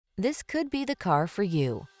This could be the car for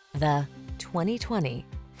you. The 2020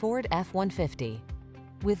 Ford F-150.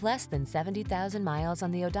 With less than 70,000 miles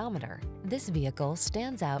on the odometer, this vehicle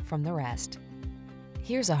stands out from the rest.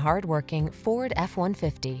 Here's a hard-working Ford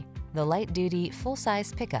F-150, the light-duty,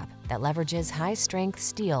 full-size pickup that leverages high-strength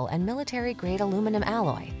steel and military-grade aluminum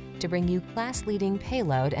alloy to bring you class-leading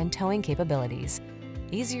payload and towing capabilities.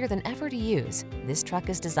 Easier than ever to use, this truck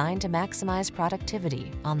is designed to maximize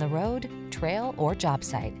productivity on the road, trail, or job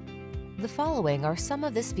site. The following are some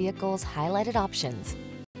of this vehicle's highlighted options: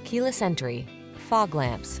 keyless entry, fog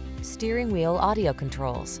lamps, steering wheel audio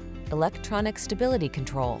controls, electronic stability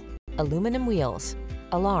control, aluminum wheels,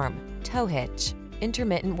 alarm, tow hitch,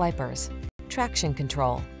 intermittent wipers, traction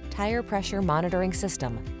control, tire pressure monitoring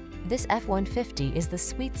system. This F-150 is the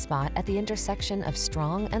sweet spot at the intersection of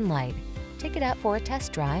strong and light. Take it out for a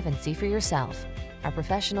test drive and see for yourself. Our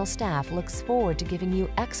professional staff looks forward to giving you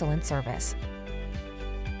excellent service.